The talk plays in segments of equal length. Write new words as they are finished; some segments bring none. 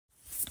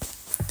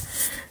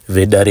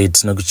vedare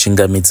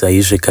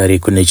tinokuchingamidzai zvekare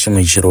kune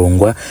chimwe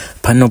chirongwa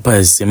pano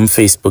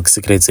paZim-Facebook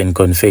Secrets and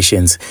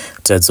Confessions.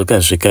 Tadzoka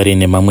zvekare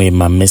nemamwe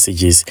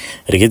mamessages.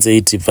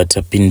 Regedzai tibva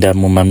tapinda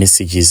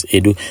mumamessages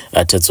edu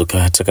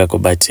atadzoka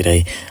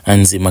takakubatirai.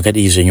 Anzi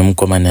makadii zvenyu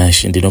mukomana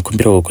Ashi,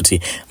 ndinokumbirawo kuti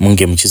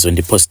munge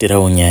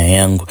muchizondiposterawo nyaya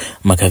yangu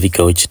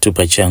makavikawo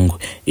chitupa changu.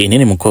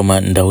 Inini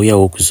mukoma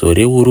ndauyawo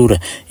kuzoreurura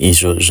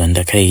izvo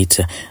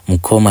zvandakaita.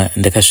 Mukoma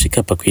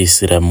ndakasvika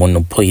pakuisira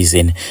munhu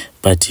poison,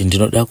 but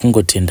ndinoda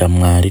kungotenda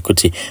Mwari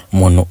kuti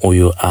munhu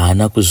uyu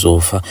haana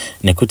kuzofa,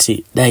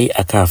 nekuti dai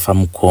akafa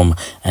mukoma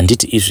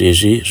handiti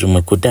izvezvi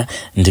zvimwe kuda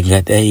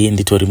ndingadai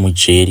nditori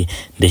mujeri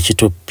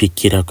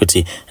ndichitopikira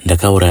kuti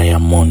ndakauraya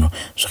munhu.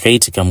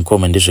 Zvakaitika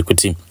mukoma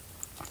ndezvekuti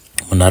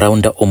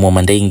munharaunda umo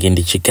mandainge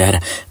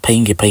ndichigara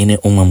painge paine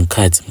umwe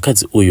mukadzi.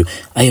 Mukadzi uyu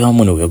aiva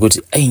munhu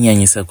wekuti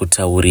ainyanyisa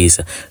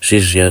kutaurisa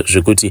zvezviya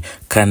zvekuti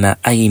kana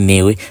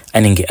ainewe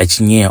anenge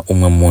achinyeya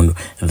umwe munhu,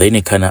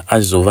 then kana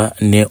azova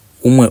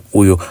umwe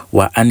uyo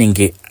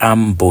waanenge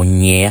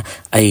ambonyeya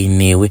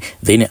ainewe,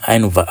 then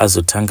ainobva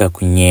azotanga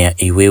kunyeya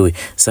iwewe.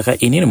 Saka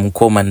inini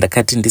mukoma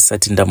ndakati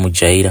ndisati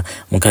ndamujaira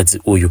mukadzi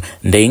uyu,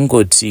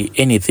 ndaingoti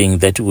anything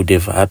that would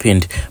have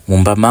happened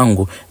mumba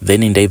mangu,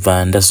 then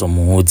ndaibva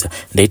ndazomuudza.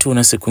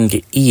 Ndaitoona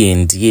sekunge iye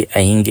ndiye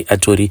ainge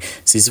atori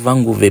sisi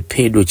vangu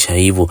vepedo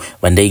chaivo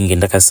vandainge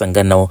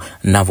ndakasanganawo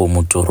navo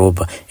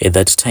mudhorobha. At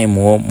that time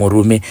wo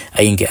murume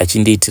ainge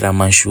achindiitira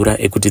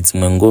mashura ekuti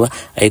dzimwe nguva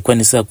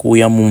aikwanisa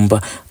kuuya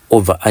mumba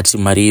obva ati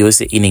mari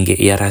yose inenge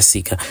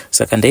yarasika.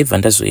 Saka ndaibva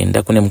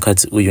ndazoenda kune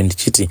mukadzi uyu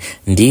ndichiti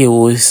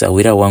ndiyewo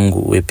sawira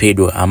wangu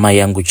wepedo, hama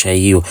yangu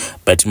chaiyo,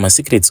 but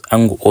masecrets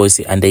angu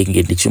ose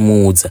andainge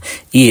ndichimuudza.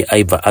 Iye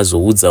aibva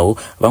azoudzawo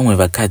vamwe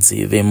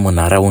vakadzi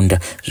vemunharaunda,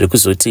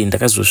 zvekuzoti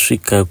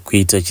ndakazosvika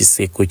kuita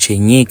chiseko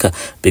chenyika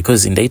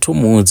because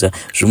ndaitomuudza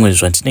zvimwe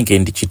zvandinenge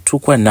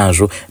ndichitukwa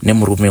nazvo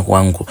nemurume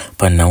wangu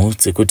panhau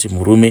dzekuti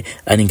murume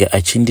anenge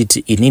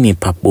achinditi inini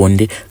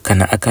pabonde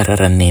kana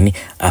akarara neni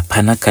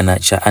hapana kana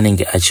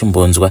anenge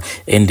achimbonzwa.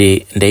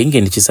 Ende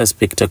ndainge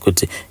ndichisuspecta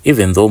kuti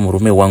even though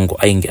murume wangu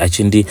ainge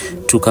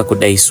achindituka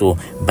kudai so,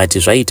 but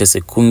zvaita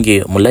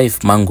sekunge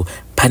mulife mangu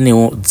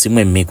panewo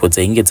dzimwe mhiko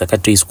dzainge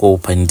dzakatoiswawo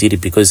pandiri,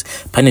 because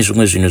pane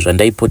zvimwe zvinhu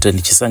zvandaipota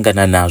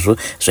ndichisangana nazvo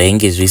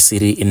zvainge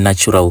zvisiri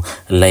natural,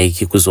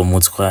 like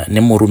kuzomutswa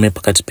nemurume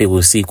pakati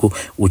peusiku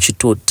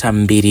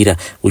uchitotambirira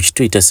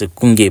uchitoita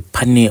sekunge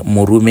pane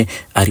murume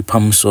ari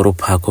pamusoro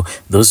pako.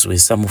 Those were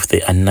some of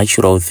the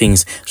unnatural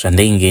things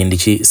zvandainge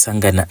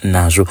ndichisangana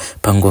nazvo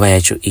panguva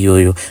yacho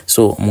iyoyo.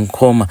 So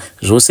mukoma,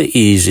 zvose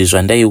izvi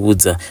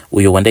zvandaiudza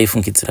uyo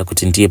wandaifungidzira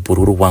kuti ndiye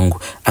bhururu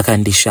wangu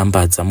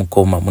akandishambadza.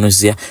 Mukoma,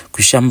 munoziva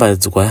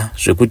kushambadzwa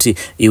zvekuti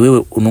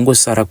iwewe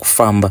unongosara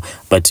kufamba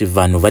but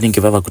vanhu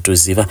vanenge vava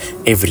kutoziva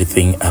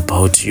everything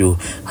about you.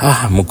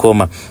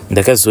 Mukoma,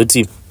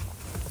 ndakazoti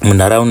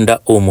munharaunda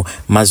umu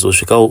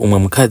mazosvikawo umwe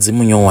mukadzi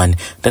munyowani.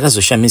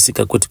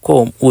 Ndakazoshamisika kuti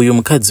ko uyu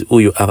mukadzi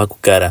uyu ava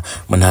kugara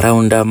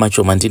munharaunda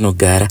macho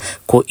mandinogara,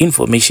 ko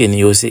information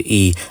yose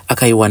iyi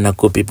akaiwana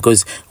kopi?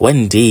 Because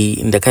one day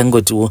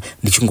ndakangotiwo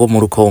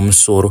ndichingomurukawo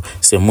musoro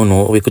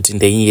semunhu wekuti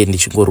ndainge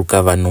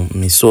ndichingoruka vanhu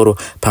misoro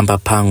pamba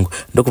pangu,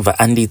 ndokubva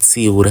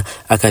anditsiura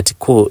akati,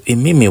 ko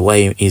imimi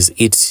why is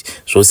it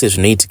zvose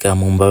zvinoitika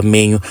mumba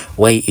menyu,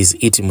 why is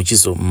it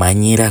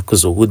muchizomhanyira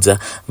kuzoudza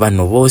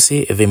vanhu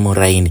vose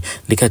vemuraini?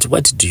 Ndikati,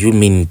 what do you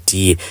mean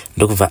dear?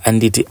 Ndokubva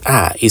anditi,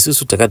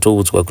 isusu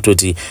takatoudzwa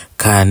kutoti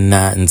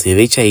kana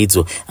nzeve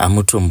chaidzo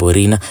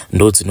hamutomborina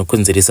ndo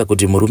dzinokonzeresa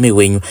kuti murume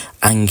wenyu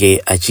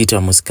ange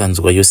achiita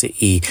musikanzwa yose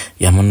iyi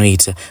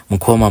yamunoita.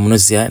 Mukoma,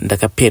 munoziva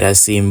ndakapera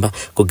simba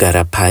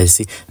kugara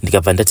pasi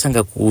ndikabva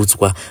ndatanga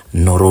kuudzwa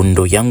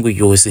nhoroondo yangu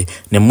yose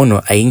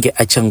nemunhu ainge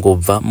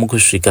achangobva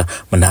mukusvika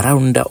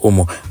munharaunda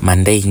umo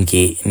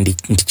mandainge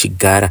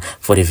ndichigara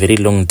for a very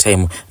long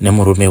time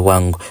nemurume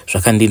wangu.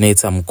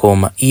 Zvakandinetsa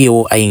mukoma,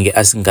 iyewo ainge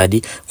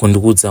asingadi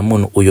kundiudza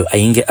munhu uyo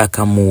ainge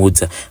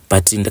akamuudza,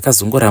 but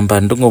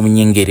ndakazongoramba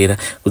ndongomunyengerera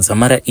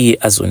kudzamara iye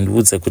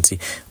azondiudza kuti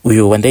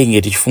uyo wandainge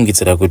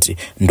ndichifungidzira kuti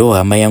ndo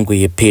hama yangu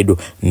yepedo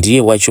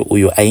ndiye wacho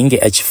uyo ainge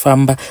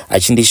achifamba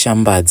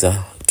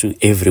achindishambadza to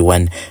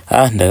everyone.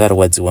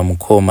 Ndakarwadziwa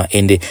mukoma,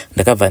 ende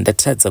ndakabva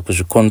ndatadza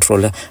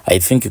kuzvicontrola. I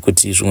think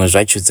kuti zvimwe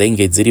zvacho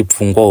dzainge dziri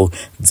pfungwawo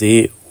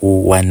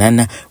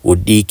wanana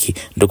udiki,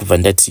 ndokubva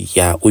ndati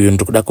uyu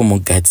ndikuda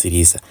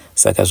kumugadzirisa.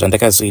 Saka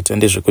zvandakazoita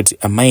ndezvekuti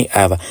amai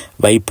ava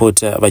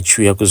vaipota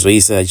vachiuya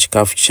kuzoisa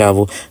chikafu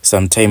chavo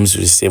sometimes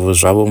zvisevo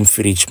zvavo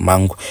mufiriji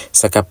mangu.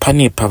 Saka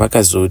pane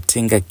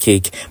pavakazotenga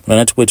keki,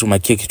 munoona tukwe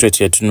tumakeki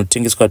twati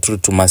tunotengeswa turi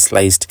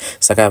tumasliced.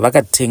 Saka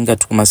vakatenga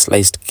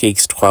tumasliced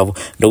cakes twavo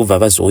ndokubva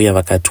vazouya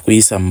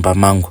vakatwisa mumba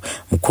mangu.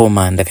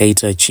 Mukoma,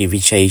 ndakaita chivi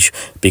chaicho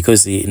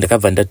because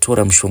ndakabva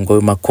ndatora mushonga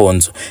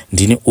wemakonzo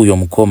ndini uyo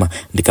mukoma,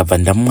 ndikabva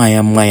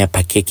mwaya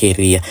pakeke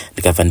riya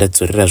ndikabva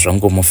ndadzorera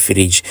zvangu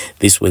mufridge.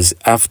 This was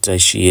after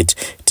she had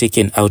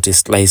taken out a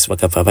slice,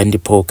 vakabva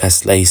vandipawo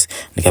kaslice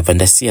ndikabva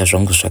ndasiya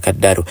zvangu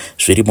zvakadaro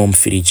zvirimo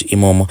mufridge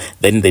imomo.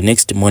 Then the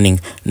next morning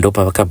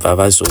ndopa vakabva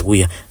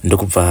vazouya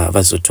ndokubva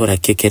vazotora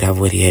keke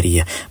ravo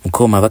riya.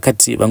 Mukoma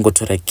vakati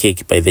vangotora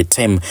keke, by the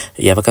time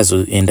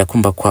yavakazoenda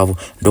kumba kwavo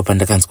ndopa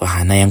ndakanzwa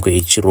hana yangu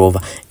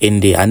ichirova,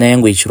 ende hana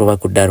yangu ichirova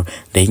kudaro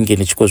ndainge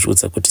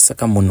ndichikozviudza kuti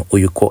saka munhu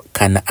uyu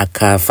kana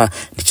akafa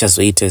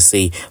ndichazoita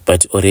sei,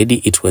 but already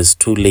it was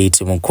too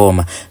late.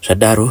 Mukoma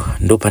zvadaro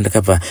ndopa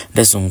ndakabva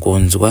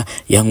ndazongonzwa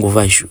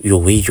yangova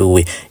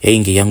yowe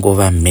yainge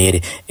yangova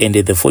mhere.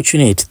 And the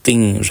fortunate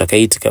thing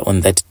zvakaitika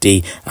on that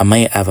day,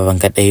 amai ava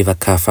vangadai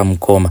vakafa.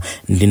 Mukoma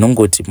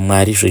ndinongoti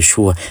Mwari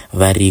zveshuwa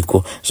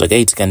variko.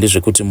 Zvakaitika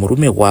ndezvekuti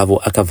murume wavo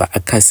akabva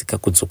akasika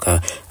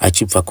kudzoka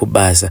achibva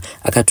kubasa,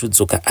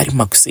 akatodzoka ari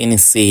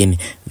makuseni.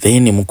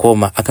 Then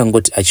mukoma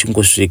akangoti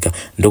achingosvika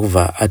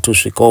ndokubva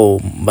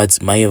atosvikawo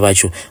madzimai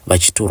vacho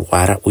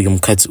vachitorwara. Uyu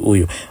mukadzi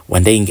uyu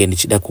wandainge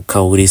ndichida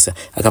kukaurisa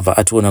akabva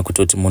atoona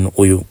kutoti munhu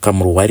uyu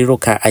kamurwariro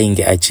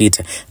kaainge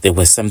achiita, there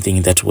was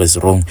something that was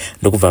wrong.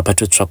 Ndokubva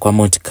patotsvakwa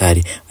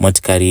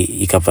motikari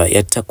ikabva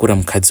yatakura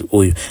mukadzi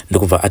uyu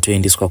ndokubva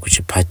atoendeswa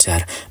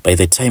kuchipatara. By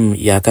the time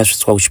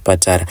yaakasvitswa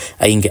kuchipatara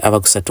ainge ava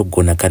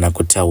kusatogona kana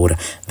kutaura.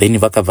 Then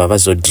vakabva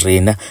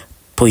vazodrena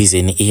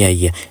poison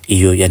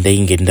iyo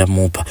yandainge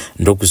ndamupa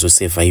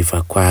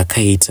ndokuzosevhaivha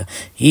kwaakaita.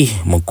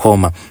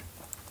 Mukoma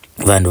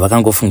vanhu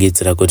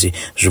vakangofungidzira kuti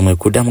zvimwe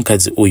kuda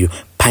mukadzi uyu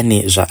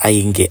pane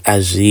zvaainge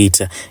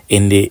azviita,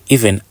 and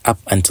even up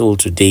until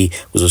today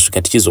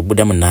kuzosvika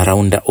tichizobuda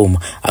munharaunda umo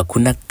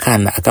hakuna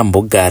kana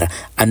akambogara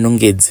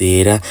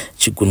anongedzera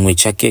chigunwe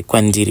chake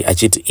kwandiri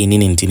achiti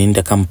inini ndini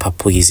ndakamupa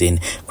poison.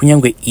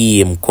 Kunyange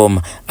iye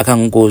mukoma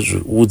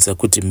akangoudza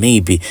kuti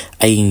maybe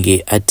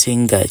ainge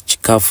atenga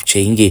chikafu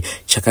chainge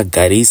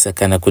chakagarisa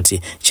kana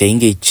kuti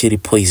chainge chiri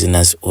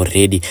poisonous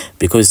already,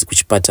 because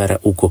kuchipatara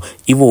uko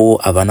ivowo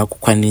havana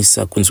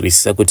kukwanisa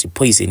kunzwisisa kuti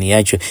poison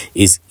yacho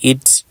is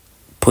it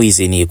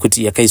poison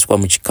yekuti yakaiswa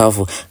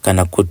muchikafu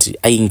kana kuti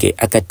ainge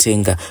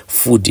akatenga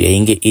food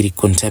yainge iri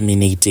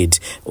contaminated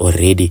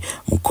already.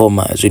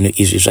 Mukoma zvinhu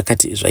izvi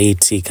zvakati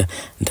zvaitika,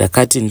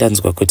 ndakati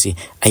ndanzwa kuti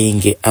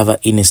ainge ava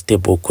in a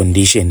stable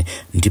condition,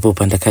 ndipo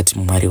pandakati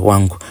Mwari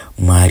wangu,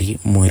 Mwari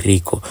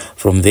muriko.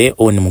 From there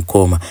on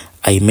mukoma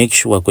I make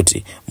sure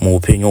kuti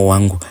muupenyu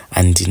wangu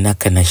handina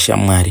kana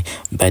shamwari.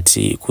 But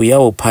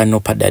kuyawo pano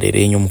padare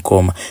renyu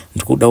mukoma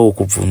ndikudawo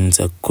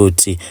kubvunza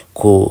kuti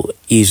ko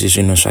izvi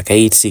zvinhu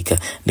zvakaitika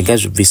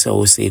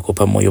ndingazvibvisawo seiko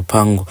pamwoyo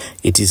pangu.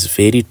 It is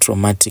very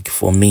traumatic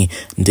for me.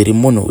 Ndiri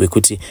munhu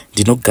wekuti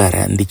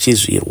ndinogara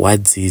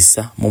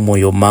ndichizvirwadzisa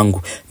mumwoyo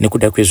mangu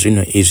nekuda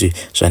kwezvinhu izvi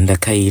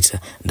zvandakaita.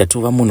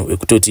 Ndatova munhu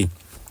wekutoti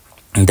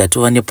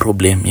ndatova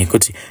neproblem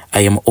yekuti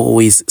I am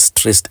always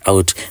stressed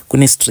out.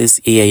 Kune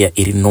stress iyaya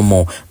iri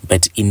normal,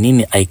 but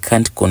inini I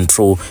can't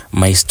control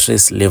my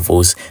stress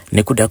levels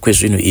nekuda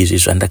kwezvinhu izvi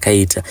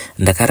zvandakaita.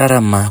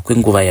 Ndakararama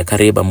kwenguva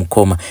yakareba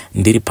mukoma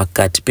ndiri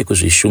pakati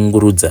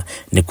pekuzvishungurudza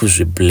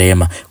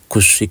nekuzviblema,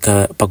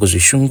 kusvika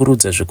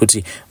pakuzvishungurudza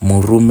zvekuti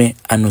murume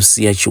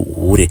anosiya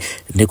chihure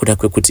nekuda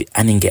kwekuti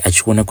anenge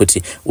achiona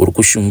kuti uri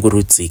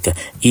kushungurudzika.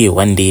 Iye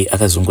one day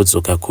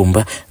akazongodzoka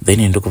kumba,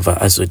 then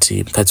ndokubva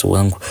azoti mukadzi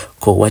wangu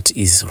ko what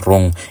is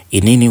wrong.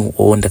 Inini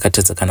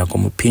ndakatadza kana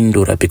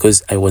kumupindura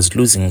because I was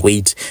losing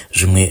weight,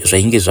 zvimwe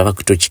zvainge zvava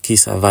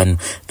kutotyisa vanhu.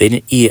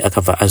 Then iye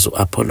akabva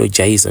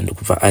azoapologize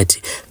ndokubva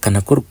ati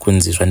kana kuri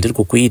kunzi zvandiri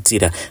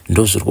kukuitira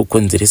ndo zviri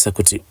kukonzeresa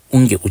kuti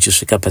unge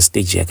uchisvika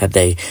pastage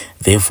yakadai,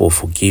 therefore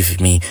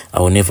forgive me, I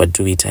will never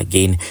do it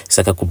again.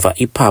 Saka kubva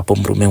ipapo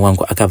murume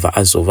wangu akabva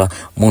azova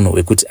munhu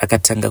wekuti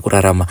akatanga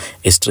kurarama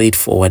a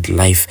straightforward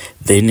life.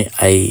 Then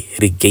I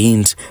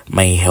regained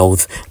my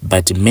health,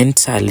 but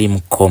mentally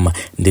mukoma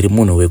ndiri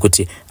munhu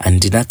wekuti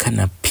handina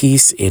kana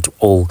peace at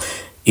all.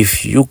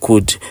 If you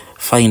could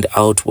find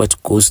out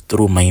what goes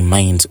through my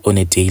mind on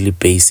a daily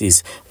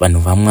basis, vanhu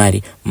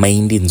vaMwari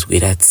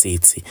maindinzwira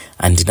tsitsi.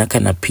 Handina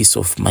kana peace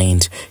of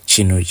mind.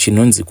 Chinhu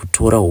chinonzi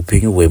kutora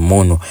upenyu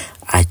hwemunhu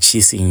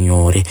hachisi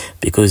nyore,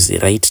 because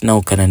right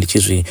now kana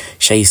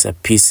ndichizvishaisa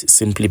peace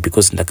simply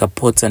because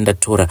ndakapotsa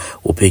ndatora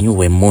upenyu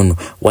hwemunhu.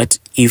 What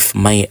if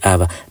mai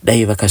ava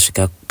dai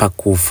vakasvika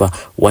pakufa,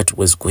 what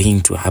was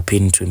going to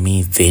happen to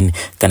me then?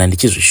 Kana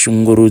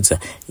ndichizvishungurudza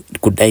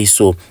kudai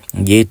so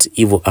yet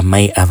ivo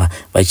amai ava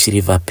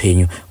vachiri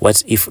vapenyu,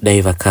 what if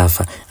dai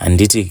vakafa?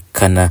 Handiti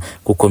kana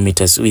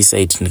kukomita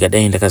suicide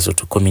ndikadai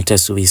ndakazotokomita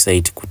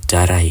suicide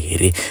kudhara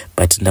here,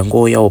 but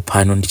ndangouyawo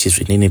pano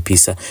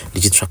ndichizvininipisa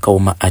ndichitsvakawo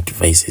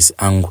maadvices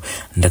angu.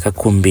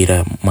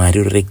 Ndakakumbira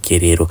Mwari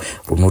ruregerero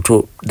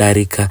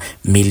runotodarika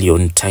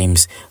million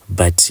times,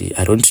 but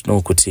I don't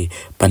know kuti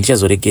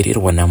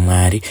pandichazoregererwa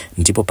naMwari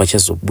ndipo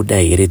pachazobuda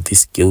here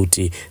this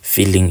guilty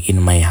feeling in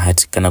my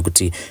heart, kana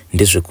kuti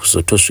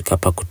ndezvekuzotosvika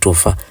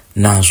pakutofa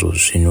nazvo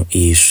zvinhu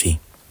izvi.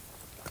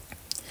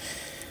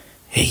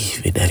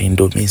 Vedari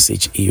ndo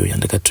message iyo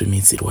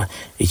yandakatumidzirwa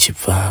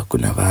ichibva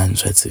kuna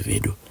vahandzvadzi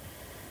vedu.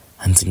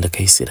 Hanzi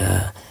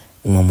ndakaisira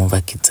umwe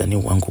muvakidzani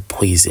wangu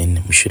Poison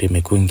mushure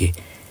mekunge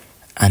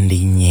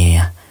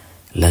andinyeya.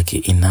 Lucky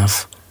enough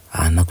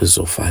haana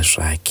kuzofa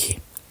zvake.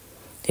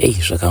 Hey,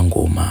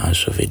 zvakangoma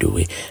hazvo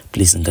veduwe.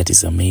 Please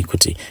ngatizamei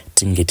kuti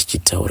tinge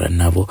tichitaura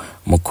navo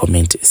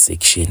mucomment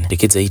section.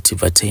 Rekedzai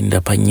tibva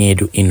taenda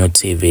panyedu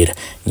inotevera.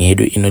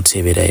 Nyedu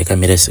inotevera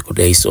yakamira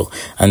sekudai so.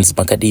 Hanzi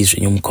makadii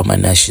zvenyu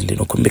mukomanashi,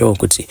 ndinokumbirawo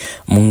kuti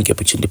munge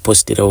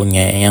muchindipostirawo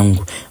nyaya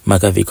yangu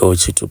makavikawo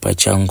chitupa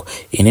changu.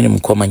 Inini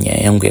mukoma nyaya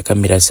yangu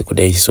yakamira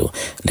sekudai so.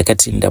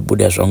 Ndakati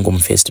ndabuda zvangu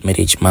mufirst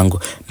marriage mangu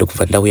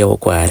ndokubva ndauyawo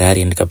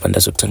kuHarare ndikabva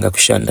ndazotanga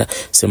kushanda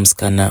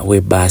semusikana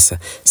webasa.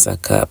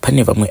 Saka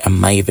pane vamwe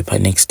amai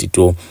vepanext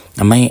door.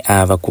 Amai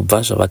ava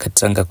kubva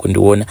zvavakatanga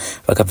kundiona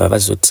vakabva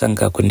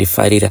vazotanga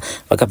kundifarira,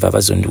 vakabva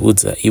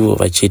vazondiudza ivo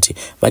vachiti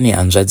vane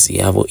handzvadzi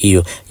yavo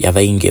iyo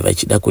yavainge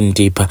vachida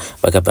kundipa.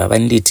 Vakabva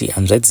vanditi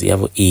handzvadzi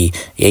yavo iyi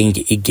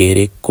yainge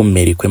igere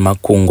kumheri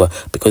kwemakungwa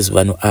because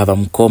vanhu ava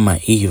mukoma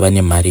iyi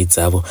vane mari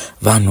dzavo,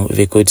 vanhu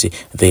vekuti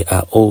they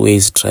are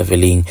always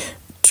traveling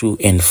to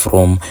and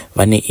from,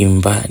 vane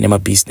imba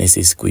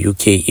nemabusinesses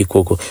kuUK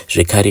ikoko,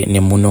 zvekare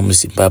nemuno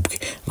muZimbabwe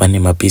vane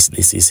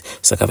mabusinesses.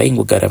 Saka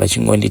vaingogara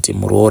vachingonditi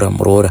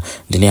muroora,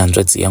 ndine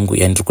handzvadzi yangu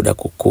yandiri kuda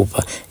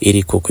kukupa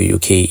iriko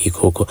kuUK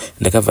ikoko.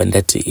 Ndakabva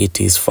ndati it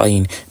is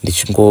fine,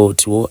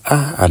 ndichingotiwo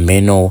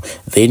ameno.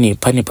 Then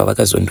pane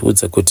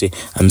pavakazondiudza kuti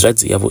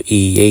handzvadzi yavo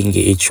iyi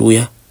yainge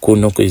ichiuya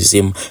kuno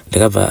kuzimu.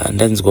 Ndakabva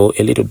ndanzwawo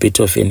a little bit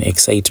of an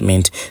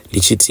excitement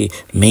ndichiti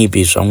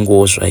maybe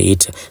zvanguwo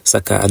zvaita.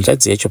 Saka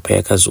handzvadzi yacho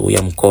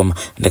payakazouya mukoma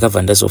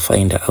ndakabva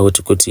ndazofind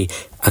out kuti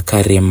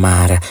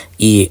akaremara,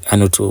 iye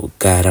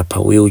anotogara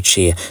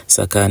pawheelchair.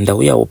 Saka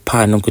ndauyawo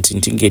pano kuti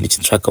ndinge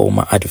ndichitsvakawo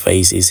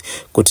maadvices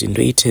kuti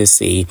ndoite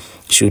sei.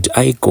 Should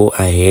I go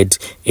ahead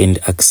and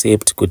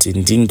accept kuti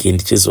ndinge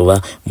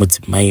ndichizova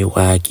mudzimai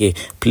wake?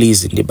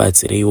 Please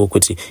ndibatsireiwo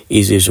kuti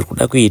izvi zviri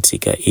kuda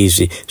kuitika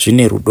izvi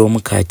zvine rudo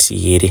mukati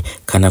here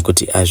kana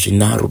kuti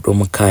hazvina rudo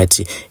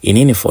mukati.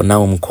 Inini for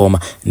now mukoma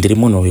ndiri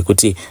munhu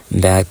wekuti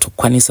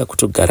ndatokwanisa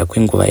kutogara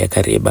kwenguva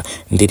yakareba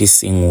ndiri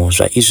single.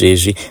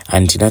 Zvaizvezvi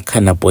handina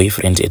kana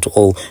boyfriend at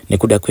all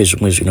nekuda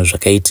kwezvimwe zvinhu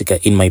zvakaitika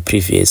in my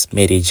previous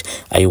marriage.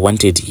 I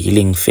wanted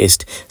healing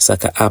first.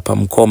 Saka apa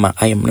mukoma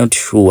I am not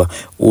sure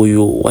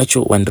uyu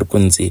wacho wandiri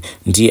kunzi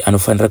ndiye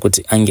anofanira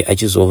kuti ange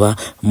achizova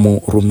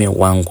murume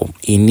wangu.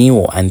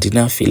 Iniwo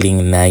handina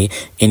feeling naye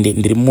ende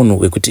ndiri munhu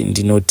wekuti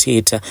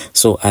ndinoteta,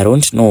 so I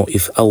don't know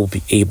if I will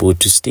be able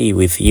to stay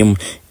with him.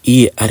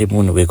 Iye ari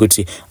munhu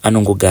wekuti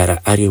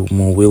anongogara ari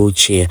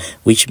muwheelchair,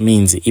 which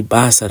means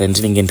ibasa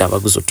randinenge ndava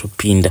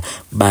kuzotopinda,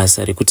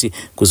 basa rekuti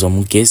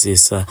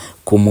kuzomugezesa,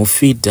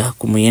 kumufidha,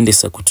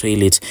 kumuendesa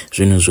kutoilet.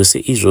 Zvinhu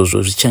zvose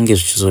izvozvo zvichange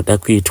zvichizoda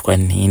kuitwa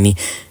neni.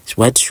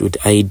 What should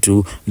I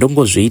do?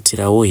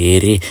 Ndongozviitirawo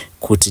here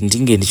kuti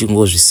ndinge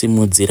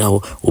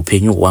ndichingozvisimudzirawo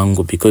upenyu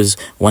hwangu, because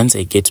once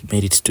I get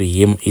married to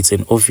him it's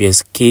an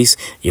obvious case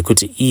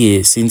yekuti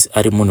iye since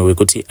ari munhu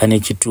wekuti ane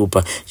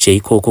chitupa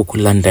cheikoko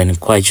kuLondon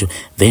kwacho,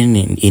 then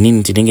inini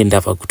ndinenge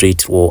ndava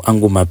kutoitirwawo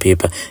angu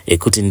mapepa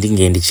ekuti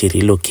ndinge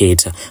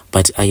ndichirelocata.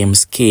 But I am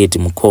scared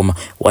mukoma,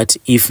 what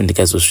if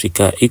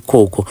ndikazosvika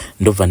ikoko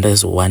ndobva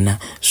ndazowana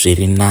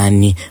zviri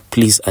nani?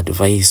 Please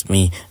advise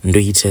me,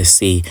 ndoita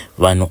sei?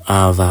 Vanhu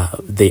ava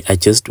they are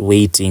just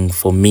waiting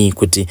for me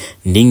kuti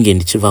ndinge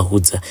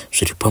ndichivahudza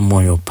zviri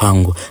pamwoyo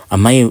pangu.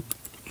 Amai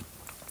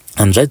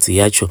handzvadzi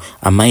yacho,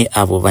 amai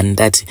avo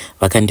vandati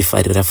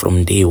vakandifarira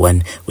from day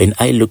one. When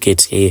I look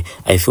at her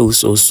I feel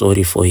so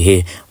sorry for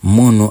her.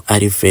 Munhu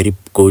ari very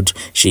good,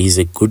 she is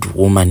a good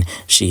woman,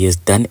 she has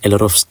done a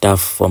lot of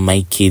stuff for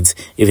my kids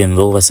even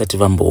though vasati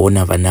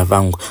vamboona vana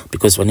vangu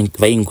because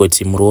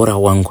vaingoti muroora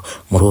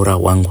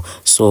wangu.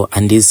 So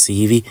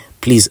handizivi,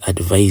 please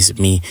advise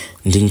me,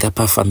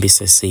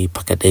 ndingapafambisa sei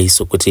pakadai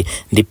sokuti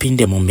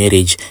ndipinde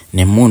mumarriage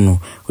nemunhu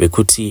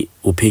wekuti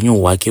upenyu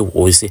hwake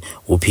hwose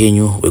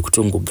upenyu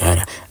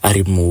hwekutongogara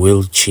ari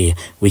muwheelchair,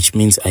 which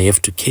means I have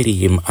to carry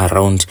him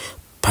around.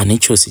 Pane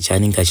chose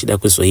chaanenge achida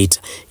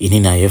kuzoita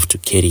inini I have to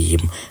carry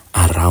him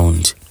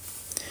around.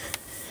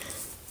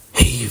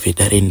 Hey,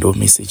 vedare ndo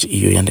message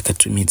iyo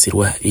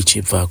yandakatumidzirwa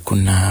ichibva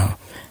kuna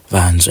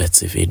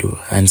vahandzvadzi vedu.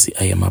 Hanzi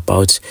I am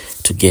about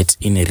to get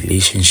in a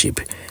relationship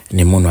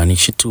nemunhu ane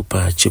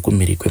chitupa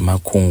chekumhiri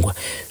kwemakungwa,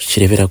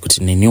 zvichirevera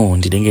kuti neniwo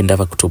ndinenge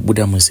ndava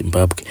kutobuda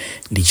muZimbabwe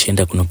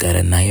ndichienda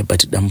kunogara naye,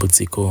 but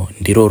dambudziko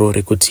ndiroro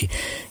rekuti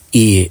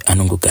iye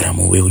anongogara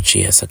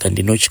muwheelchair. Saka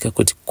ndinotya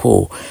kuti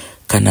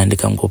kana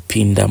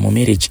ndikangopinda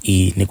mumarriage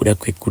iyi nekuda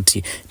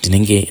kwekuti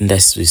ndinenge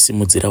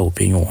ndazvisimudzira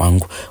upenyu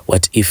hwangu,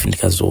 what if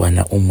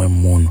ndikazowana umwe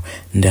munhu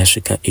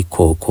ndasvika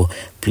ikoko?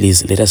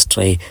 Please let us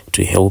try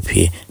to help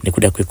her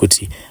nekuda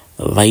kwekuti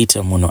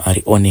vaita munhu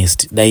ari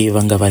honest. Dai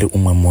vanga vari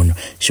umwe munhu,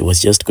 she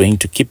was just going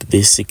to keep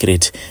this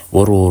secret,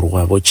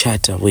 vororwa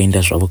vochata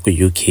voenda zvavo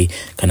kuUK.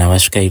 Kana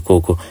vasvika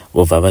ikoko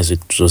vobva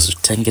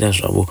vazotangira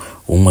zvavo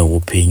umwe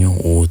upenyu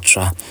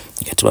utsva.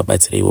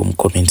 ngativabatsireiwo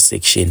mucomment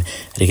section.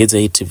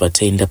 Regedzai tibva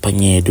taenda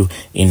panyedu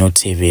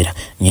inotevera.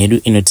 Nyedu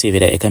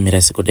inotevera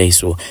yakamira sekudai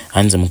so.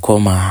 Hanzi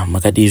mukoma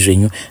makadii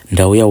zvenyu,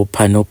 ndauyawo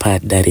pano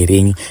padare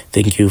renyu.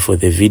 Thank you for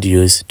the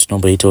videos.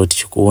 Tinomboitawo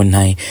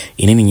tichikuonai.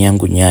 Inini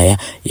nyangu nyaya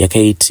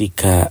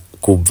yakaitika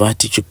kubva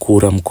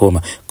tichikura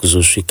mukoma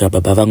kuzosvika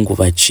baba vangu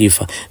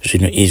vachifa.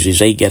 Zvinhu izvi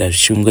zvaigara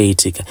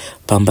zvichingoitika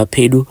pamba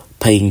pedu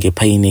painge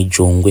paine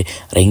jongwe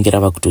rainge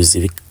rava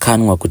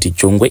kutozivikanwa kuti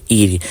jongwe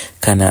iri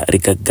kana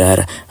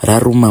rikagara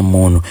raruma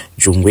munhu,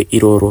 jongwe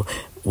iroro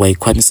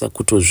waikwanisa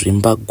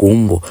kutozvimba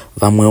gumbo,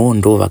 vamwewo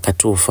ndo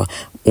vakatofa.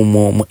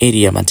 Umo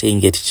muarea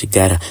matainge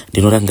tichigara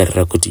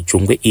ndinorangarira kuti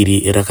jongwe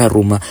iri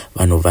rakaruma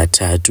vanhu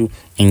vatatu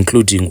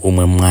including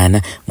umwe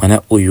mwana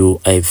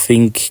uyu I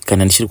think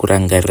kana ndichiri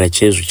kurangarira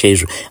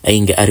chaizvo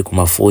ainge ari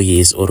kuma 4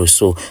 years or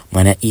so.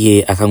 Mwana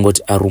iye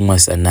akangoti arumwa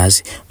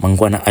sanhasi,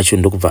 mangwana acho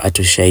ndokubva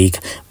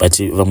atoshaika.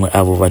 But vamwe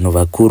avo vanhu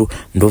vakuru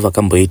ndo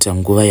vakamboita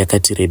nguva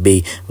yakati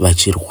rebei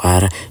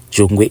vachirwara.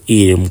 Jongwe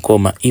iri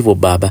mukoma ivo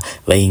baba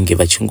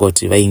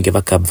vainge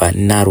vakabva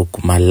naro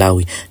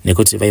kuMalawi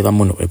nekuti vaiva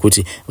munhu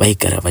wekuti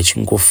vaigara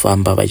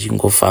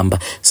vachingofamba.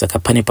 Saka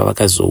pane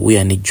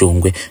pavakazouya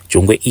nejongwe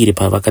iri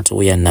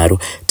pavakatouya naro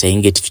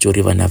tainge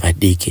tichitori vana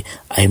vadiki.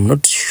 I'm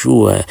not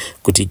sure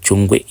kuti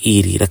jongwe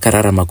iri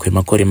rakararama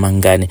kwemakore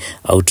mangani.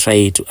 I'll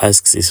try to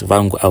ask sis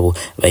vangu avo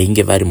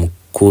vainge vari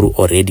mukuru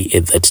already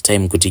at that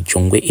time kuti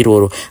jongwe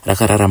iroro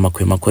rakararama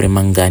kwemakore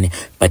mangani.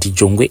 But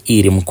jongwe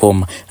iri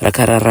mukoma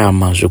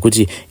rakararama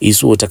zvekuti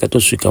isuwo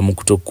takatosvika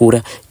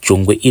mukutokura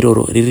jongwe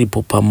iroro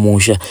riripo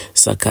pamusha.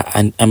 Saka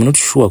I'm not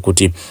sure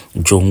kuti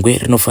jongwe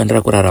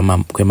rinofanira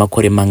kurarama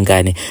kwemakore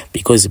mangani,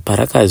 because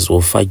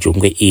parakazofa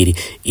jongwe iri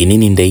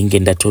inini ndainge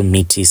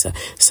ndatomitisa.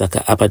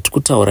 Saka apa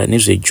tikutaura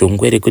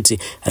nezvejongwe rekuti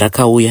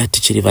rakauya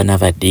tichiri vana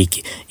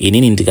vadiki.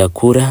 Inini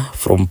ndikakura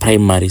from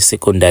primary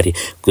secondary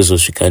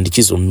kuzosvika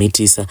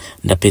ndichizomitisa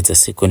ndapedza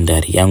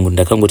secondary yangu.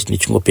 Ndakangoti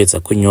ndichingopedza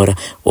kunyora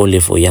O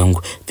level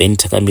yangu, then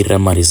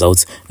takamirira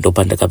results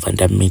ndopa ndakabva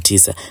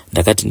ndamitisa.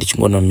 Ndakati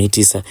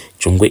ndichingonomitisa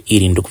jongwe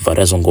iri ndokubva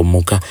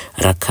razongomuka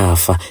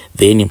rakafa.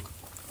 Then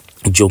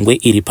jongwe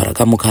iri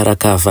parakamuka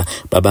rakafa,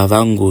 baba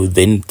vangu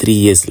then 3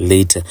 years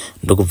later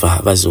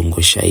ndokubva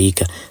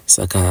vazongoshaika.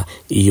 Saka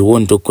iwo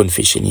ndo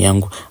confession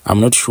yangu. I'm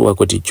not sure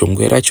kuti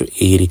jongwe racho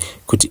iri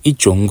kuti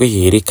ijongwe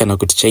here kana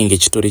kuti chainge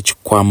chitori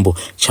chikwambo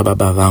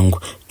chababa vangu.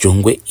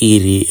 Jongwe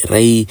iri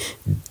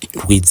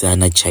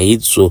rairwidzana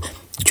chaidzo.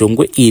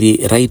 Jongwe iri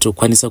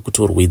raitokwanisa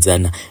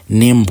kutorwidzana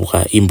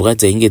nembwa, imbwa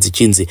dzainge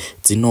dzichinzi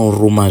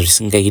dzinoruma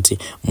zvisingaiti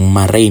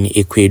mumaraini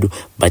ekwedu.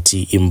 But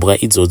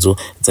imbwa idzodzo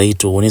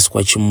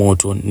dzaitooneswa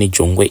chimoto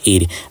nejongwe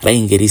iri.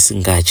 Rainge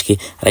risingatye,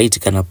 raiti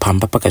kana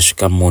pamba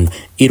pakasvika munhu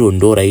iro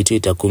ndo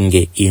raitoita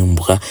kunge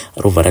imbwa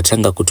robva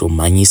ratanga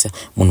kutomhanyisa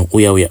munhu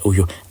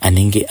uyo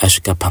anenge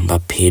asvika pamba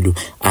pedu.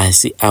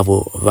 Asi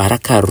avo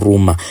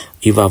varakaruma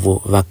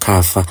ivavo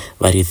vakafa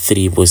vari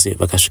 3 vose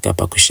vakasvika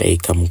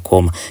pakushaika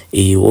mukoma.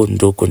 Iwo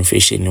ndo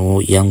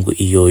confession yangu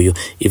iyoyo,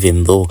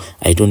 even though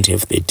I don't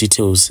have the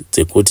details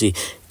dzekuti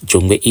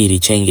jongwe iri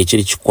chainge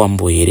chiri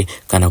chikwambo here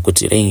kana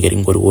kuti rainge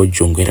ringoriwo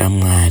jongwe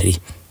raMwari.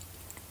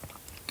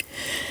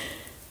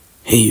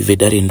 Hey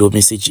vedare, ndo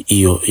message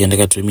iyo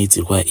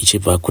yandakatumidzirwa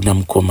ichibva kuna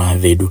mukoma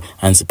vedu.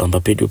 Hanzi pamba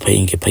pedu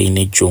painge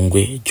paine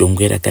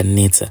jongwe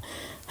rakanetsa.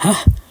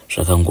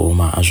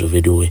 Zvakangoma azvo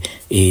veduwe.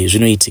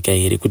 Zvinoitika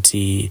here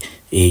kuti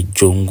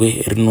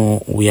jongwe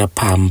rinouya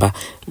pamba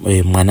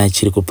mwana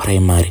achiri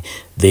kuprimary,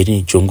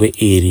 then jongwe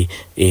iri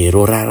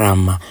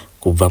rorarama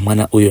kubva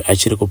mwana uyo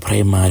achiri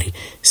kuprimary,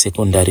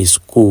 secondary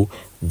school,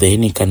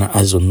 then kana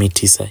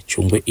azomitisa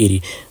jongwe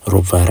iri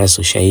robva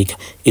razoshaika.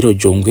 Iro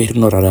jongwe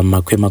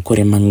rinorarama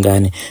kwemakore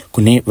mangani?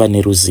 Kune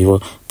vane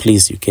ruzivo,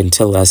 please you can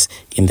tell us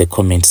in the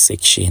comment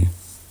section.